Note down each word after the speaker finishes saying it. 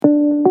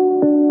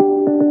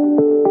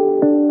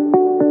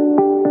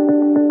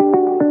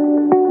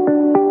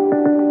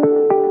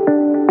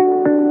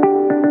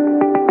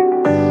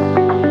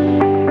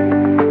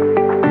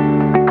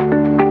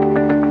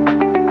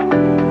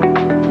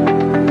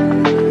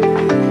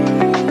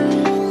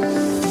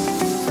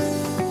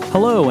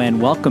Hello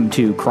and welcome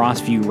to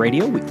Crossview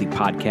Radio, weekly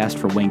podcast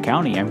for Wayne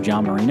County. I'm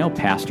John Marino,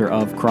 pastor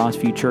of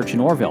Crossview Church in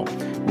Orville.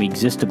 We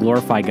exist to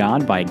glorify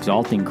God by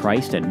exalting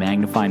Christ and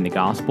magnifying the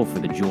gospel for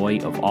the joy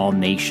of all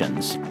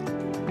nations.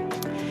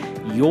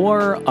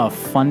 You're a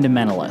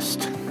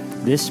fundamentalist.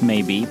 This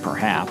may be,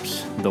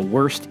 perhaps, the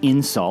worst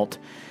insult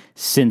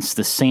since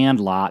the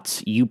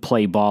Sandlot's "you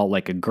play ball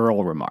like a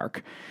girl"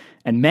 remark.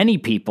 And many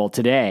people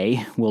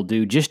today will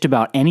do just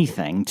about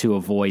anything to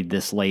avoid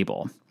this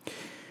label.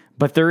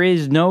 But there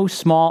is no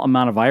small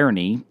amount of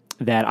irony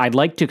that I'd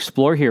like to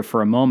explore here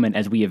for a moment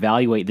as we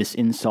evaluate this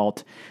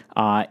insult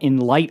in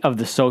light of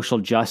the social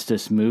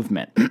justice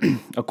movement.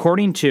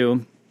 According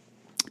to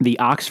the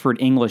Oxford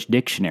English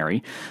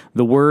Dictionary,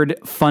 the word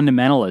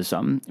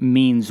fundamentalism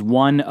means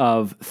one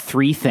of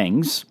three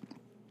things.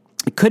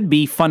 It could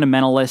be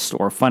fundamentalist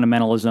or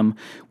fundamentalism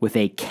with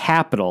a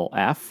capital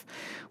F,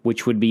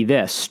 which would be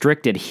this: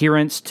 strict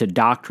adherence to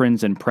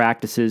doctrines and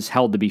practices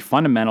held to be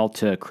fundamental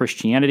to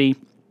Christianity,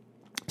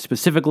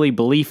 specifically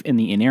belief in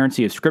the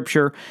inerrancy of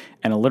Scripture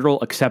and a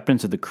literal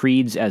acceptance of the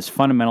creeds as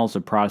fundamentals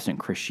of Protestant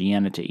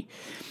Christianity.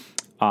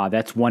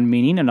 That's one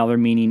meaning. Another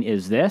meaning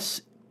is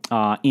this: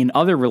 in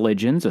other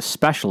religions,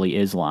 especially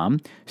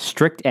Islam,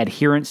 strict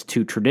adherence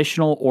to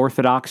traditional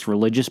Orthodox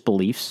religious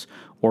beliefs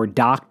or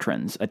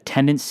doctrines, a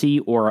tendency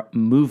or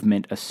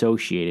movement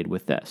associated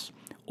with this.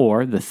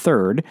 Or the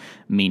third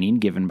meaning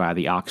given by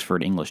the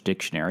Oxford English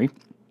Dictionary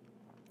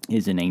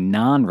is in a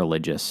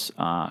non-religious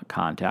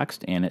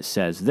context, and it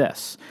says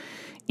this: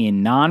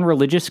 in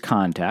non-religious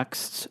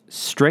contexts,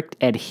 strict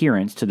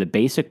adherence to the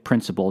basic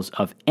principles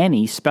of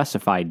any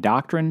specified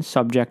doctrine,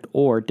 subject,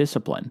 or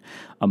discipline,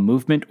 a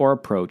movement or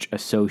approach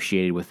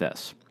associated with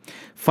this.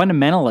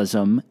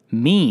 Fundamentalism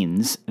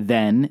means,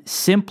 then,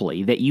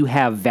 simply that you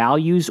have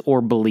values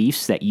or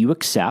beliefs that you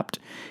accept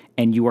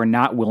and you are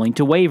not willing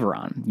to waver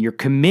on. You're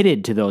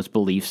committed to those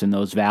beliefs and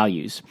those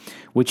values,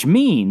 which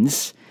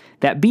means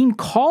that being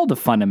called a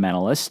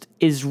fundamentalist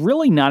is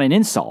really not an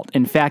insult.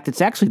 In fact,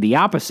 it's actually the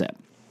opposite.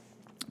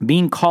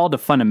 Being called a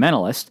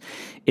fundamentalist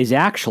is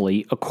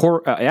actually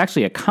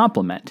a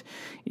compliment.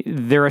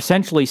 They're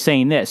essentially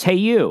saying this: hey,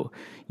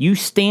 you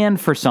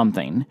stand for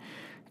something.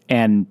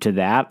 And to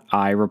that,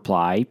 I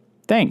reply,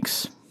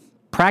 thanks.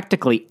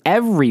 Practically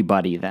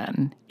everybody,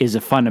 then, is a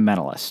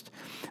fundamentalist.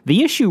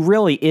 The issue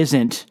really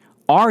isn't,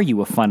 are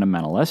you a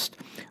fundamentalist,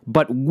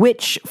 but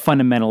which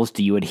fundamentals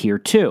do you adhere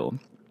to?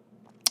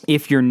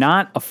 If you're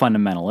not a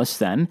fundamentalist,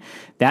 then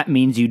that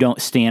means you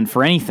don't stand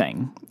for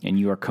anything, and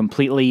you are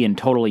completely and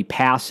totally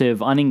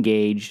passive,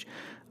 unengaged,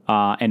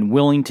 and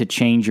willing to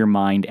change your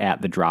mind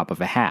at the drop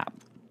of a hat.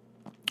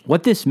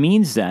 What this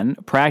means then,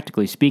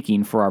 practically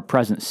speaking, for our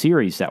present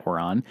series that we're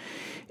on,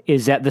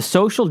 is that the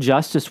social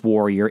justice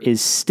warrior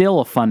is still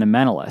a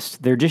fundamentalist.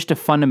 They're just a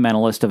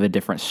fundamentalist of a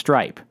different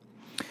stripe.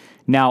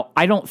 Now,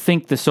 I don't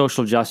think the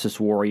social justice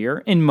warrior,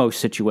 in most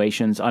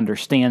situations,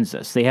 understands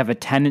this. They have a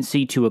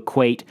tendency to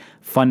equate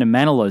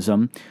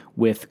fundamentalism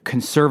with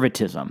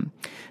conservatism.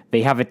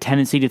 They have a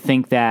tendency to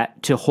think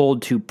that to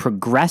hold to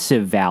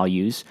progressive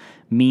values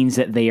means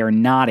that they are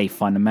not a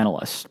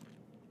fundamentalist.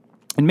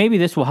 And maybe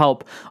this will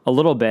help a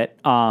little bit,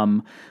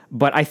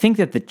 but I think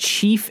that the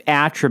chief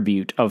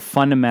attribute of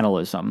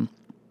fundamentalism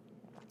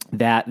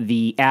that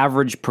the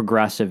average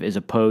progressive is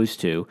opposed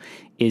to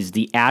is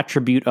the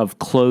attribute of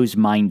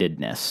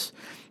closed-mindedness.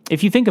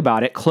 If you think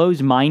about it,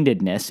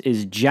 closed-mindedness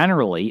is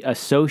generally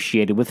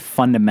associated with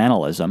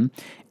fundamentalism,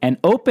 and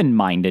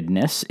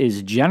open-mindedness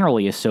is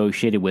generally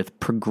associated with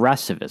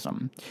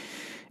progressivism.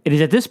 It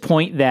is at this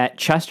point that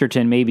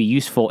Chesterton may be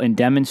useful in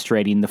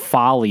demonstrating the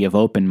folly of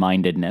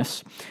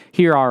open-mindedness.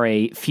 Here are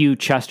a few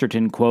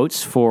Chesterton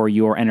quotes for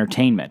your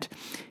entertainment.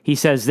 He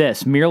says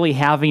this: merely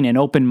having an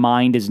open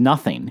mind is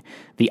nothing.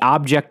 The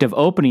object of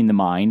opening the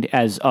mind,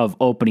 as of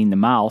opening the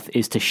mouth,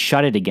 is to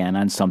shut it again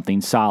on something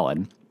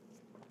solid.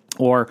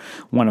 Or,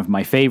 one of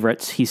my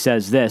favorites, he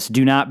says this: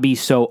 do not be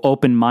so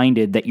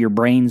open-minded that your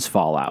brains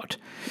fall out.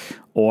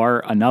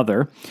 Or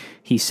another,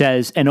 he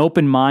says, an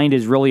open mind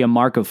is really a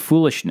mark of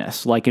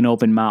foolishness, like an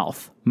open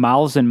mouth.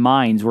 Mouths and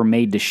minds were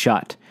made to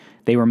shut.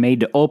 They were made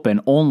to open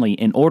only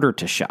in order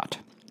to shut.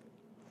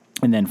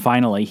 And then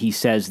finally, he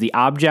says, the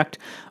object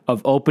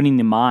of opening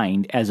the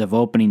mind, as of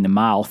opening the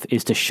mouth,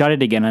 is to shut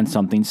it again on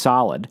something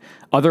solid.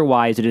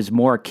 Otherwise, it is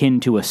more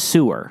akin to a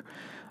sewer,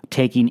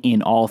 taking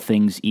in all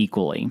things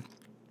equally.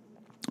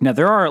 Now,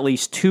 there are at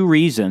least two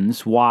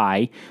reasons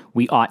why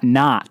we ought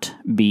not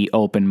be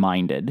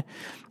open-minded.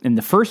 And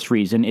the first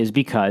reason is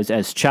because,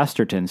 as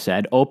Chesterton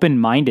said,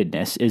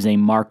 open-mindedness is a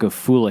mark of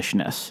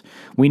foolishness.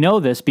 We know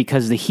this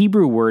because the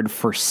Hebrew word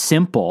for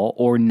simple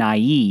or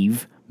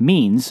naive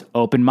means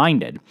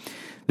open-minded.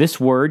 This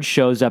word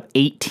shows up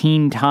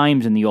 18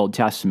 times in the Old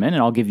Testament,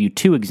 and I'll give you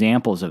two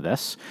examples of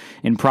this.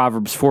 In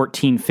Proverbs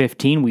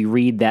 14:15, we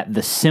read that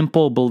the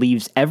simple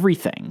believes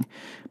everything,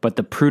 but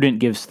the prudent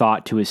gives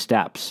thought to his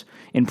steps.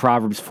 In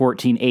Proverbs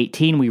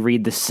 14:18, we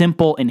read, the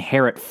simple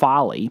inherit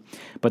folly,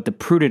 but the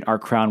prudent are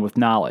crowned with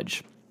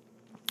knowledge.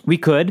 We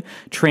could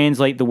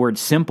translate the word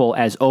simple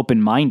as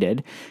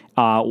open-minded.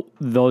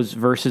 Those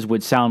verses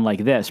would sound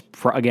like this.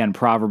 Again,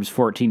 Proverbs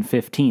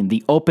 14:15.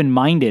 The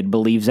open-minded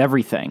believes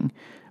everything,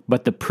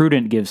 but the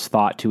prudent gives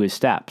thought to his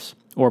steps.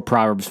 Or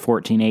Proverbs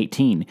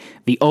 14:18.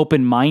 The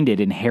open-minded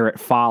inherit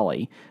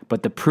folly,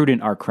 but the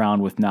prudent are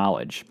crowned with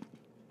knowledge.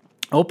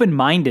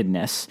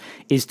 Open-mindedness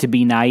is to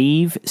be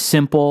naive,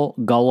 simple,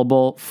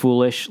 gullible,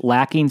 foolish,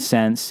 lacking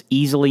sense,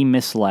 easily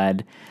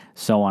misled,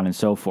 so on and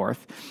so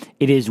forth.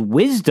 It is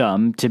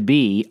wisdom to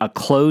be a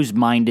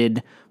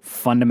closed-minded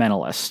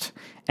fundamentalist.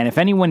 And if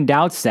anyone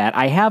doubts that,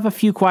 I have a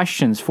few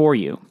questions for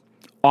you.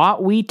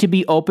 Ought we to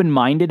be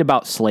open-minded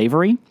about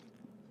slavery?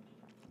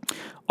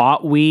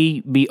 Ought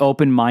we be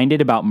open-minded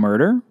about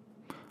murder?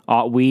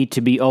 Ought we to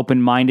be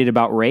open-minded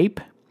about rape?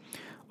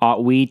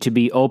 Ought we to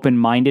be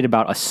open-minded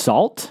about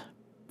assault?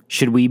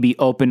 Should we be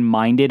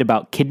open-minded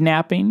about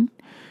kidnapping?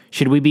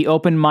 Should we be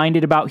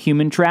open-minded about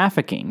human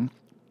trafficking?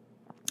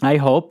 I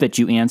hope that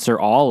you answer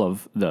all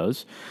of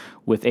those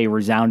with a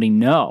resounding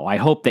no. I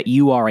hope that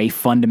you are a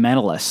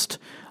fundamentalist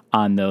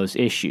on those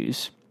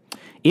issues.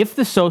 If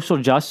the social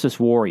justice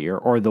warrior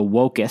or the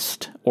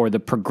wokist or the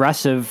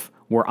progressive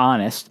were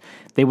honest,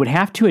 they would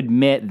have to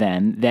admit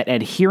then that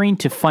adhering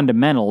to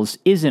fundamentals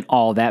isn't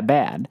all that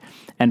bad.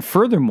 And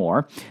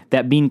furthermore,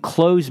 that being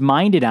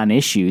closed-minded on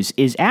issues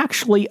is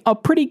actually a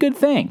pretty good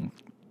thing.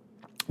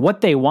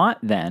 What they want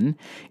then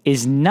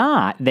is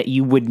not that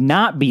you would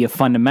not be a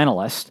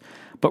fundamentalist,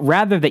 but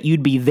rather that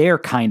you'd be their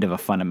kind of a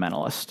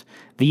fundamentalist.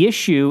 The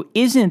issue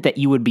isn't that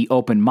you would be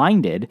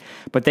open-minded,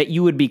 but that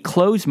you would be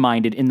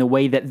closed-minded in the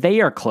way that they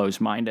are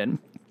closed-minded.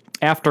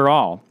 After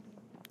all,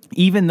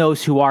 even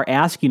those who are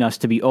asking us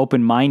to be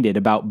open-minded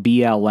about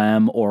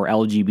BLM or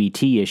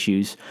LGBT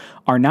issues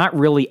are not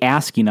really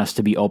asking us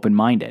to be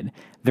open-minded.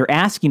 They're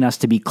asking us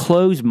to be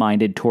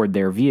closed-minded toward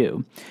their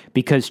view,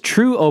 because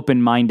true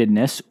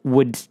open-mindedness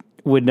would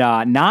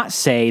not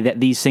say that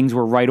these things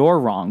were right or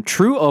wrong.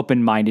 True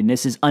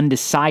open-mindedness is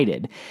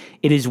undecided.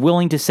 It is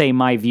willing to say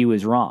my view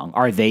is wrong.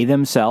 Are they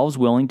themselves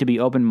willing to be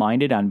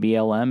open-minded on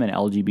BLM and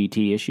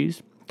LGBT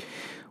issues?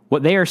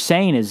 What they are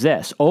saying is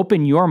this: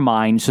 open your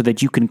mind so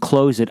that you can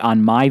close it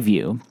on my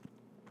view.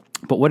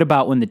 But what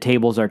about when the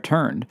tables are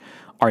turned?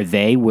 Are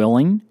they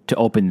willing to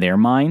open their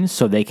minds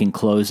so they can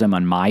close them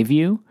on my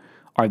view?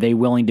 Are they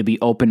willing to be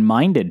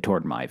open-minded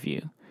toward my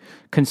view?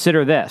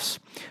 Consider this.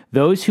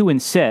 Those who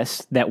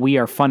insist that we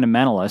are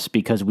fundamentalists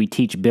because we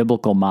teach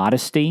biblical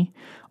modesty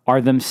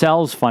are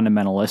themselves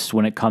fundamentalists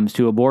when it comes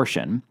to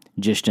abortion,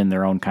 just in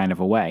their own kind of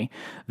a way.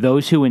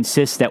 Those who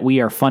insist that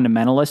we are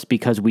fundamentalists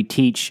because we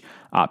teach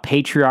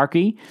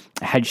patriarchy,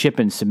 headship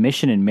and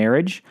submission in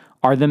marriage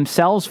are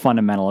themselves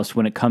fundamentalists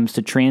when it comes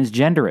to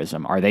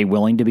transgenderism. Are they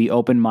willing to be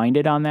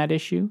open-minded on that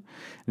issue?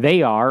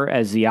 They are,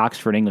 as the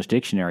Oxford English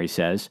Dictionary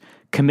says,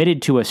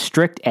 committed to a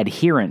strict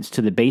adherence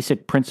to the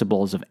basic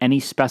principles of any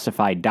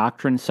specified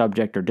doctrine,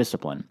 subject, or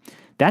discipline.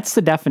 That's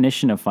the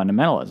definition of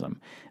fundamentalism.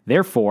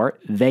 Therefore,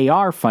 they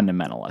are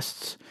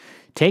fundamentalists.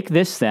 Take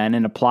this then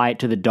and apply it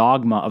to the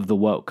dogma of the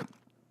woke.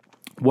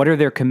 What are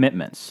their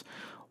commitments?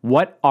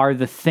 What are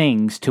the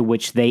things to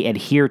which they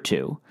adhere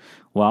to?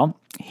 Well,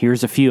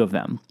 here's a few of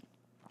them.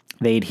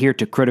 They adhere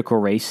to critical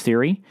race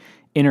theory,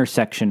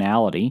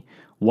 intersectionality,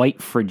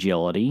 white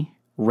fragility,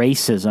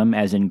 racism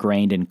as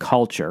ingrained in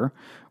culture,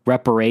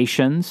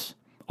 reparations,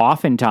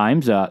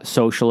 oftentimes a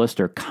socialist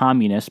or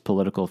communist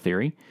political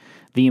theory,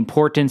 the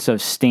importance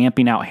of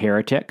stamping out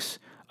heretics,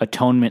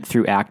 atonement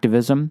through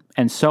activism,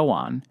 and so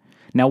on.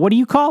 Now, what do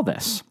you call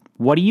this?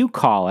 What do you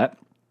call it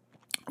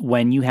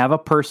when you have a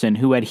person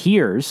who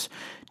adheres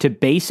to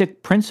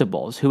basic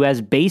principles, who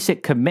has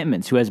basic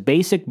commitments, who has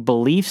basic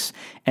beliefs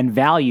and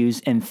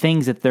values and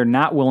things that they're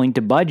not willing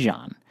to budge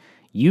on?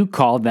 You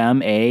call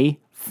them a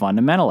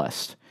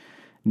fundamentalist.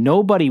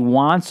 Nobody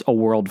wants a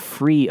world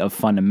free of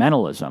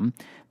fundamentalism.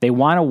 They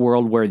want a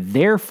world where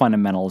their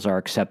fundamentals are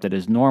accepted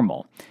as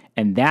normal,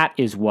 and that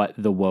is what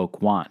the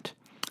woke want.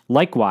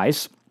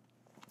 Likewise,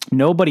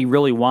 nobody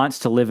really wants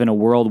to live in a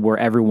world where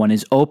everyone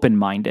is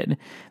open-minded.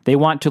 They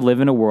want to live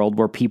in a world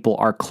where people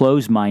are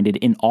closed-minded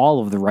in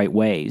all of the right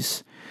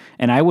ways.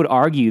 And I would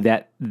argue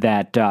that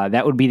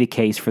would be the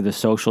case for the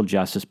social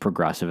justice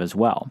progressive as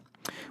well.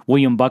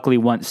 William Buckley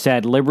once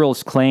said,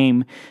 liberals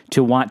claim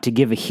to want to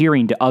give a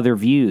hearing to other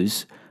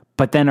views,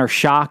 but then are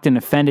shocked and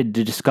offended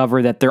to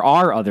discover that there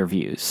are other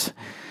views.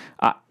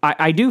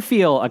 I do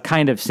feel a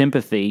kind of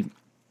sympathy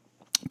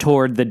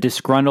toward the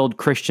disgruntled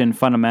Christian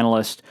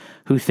fundamentalist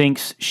who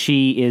thinks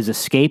she is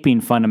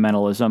escaping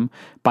fundamentalism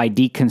by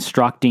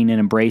deconstructing and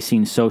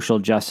embracing social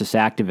justice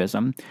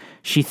activism.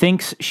 She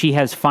thinks she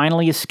has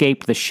finally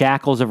escaped the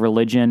shackles of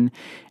religion,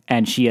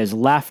 and she has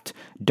left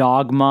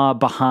dogma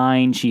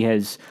behind. She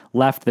has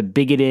left the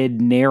bigoted,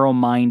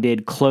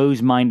 narrow-minded,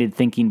 closed-minded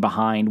thinking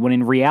behind, when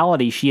in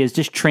reality she has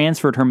just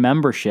transferred her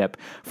membership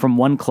from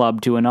one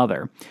club to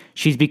another.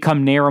 She's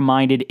become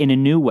narrow-minded in a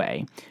new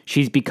way.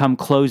 She's become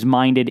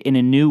closed-minded in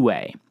a new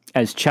way.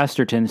 As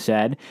Chesterton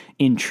said,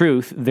 in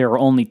truth, there are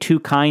only two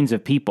kinds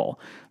of people,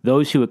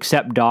 those who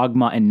accept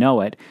dogma and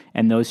know it,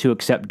 and those who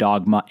accept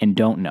dogma and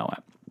don't know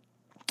it.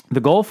 The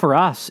goal for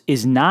us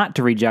is not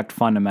to reject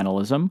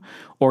fundamentalism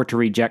or to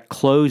reject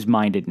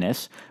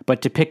closed-mindedness,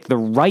 but to pick the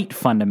right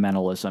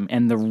fundamentalism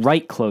and the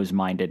right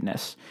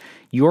closed-mindedness.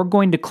 You're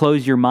going to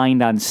close your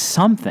mind on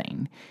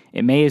something.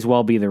 It may as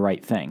well be the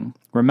right thing.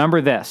 Remember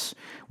this: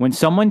 when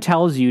someone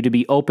tells you to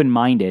be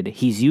open-minded,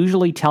 he's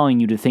usually telling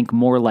you to think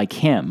more like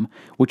him,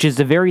 which is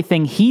the very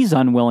thing he's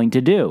unwilling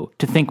to do,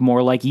 to think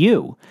more like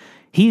you.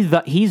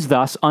 He's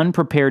thus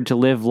unprepared to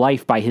live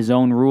life by his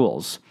own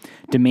rules,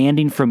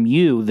 demanding from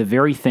you the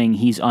very thing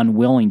he's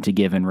unwilling to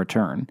give in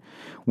return.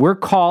 We're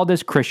called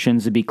as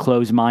Christians to be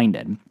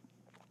closed-minded.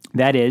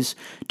 That is,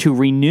 to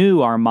renew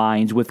our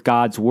minds with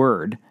God's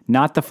Word,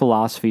 not the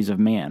philosophies of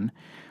man.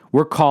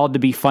 We're called to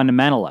be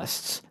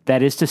fundamentalists.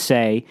 That is to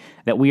say,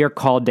 that we are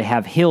called to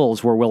have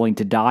hills we're willing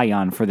to die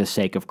on for the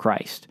sake of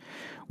Christ.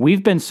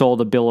 We've been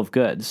sold a bill of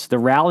goods. The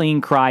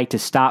rallying cry to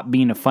stop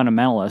being a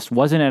fundamentalist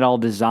wasn't at all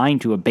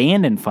designed to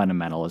abandon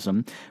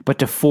fundamentalism, but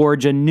to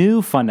forge a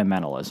new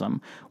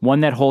fundamentalism, one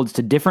that holds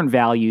to different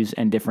values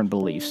and different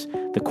beliefs.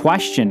 The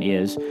question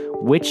is,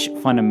 which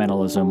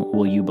fundamentalism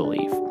will you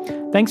believe?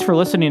 Thanks for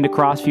listening to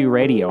Crossview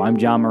Radio. I'm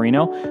John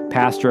Marino,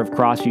 pastor of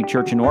Crossview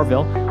Church in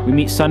Orville. We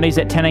meet Sundays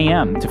at 10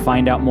 a.m. To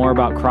find out more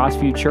about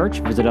Crossview Church,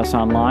 visit us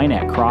online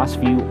at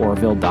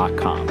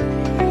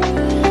crossvieworville.com.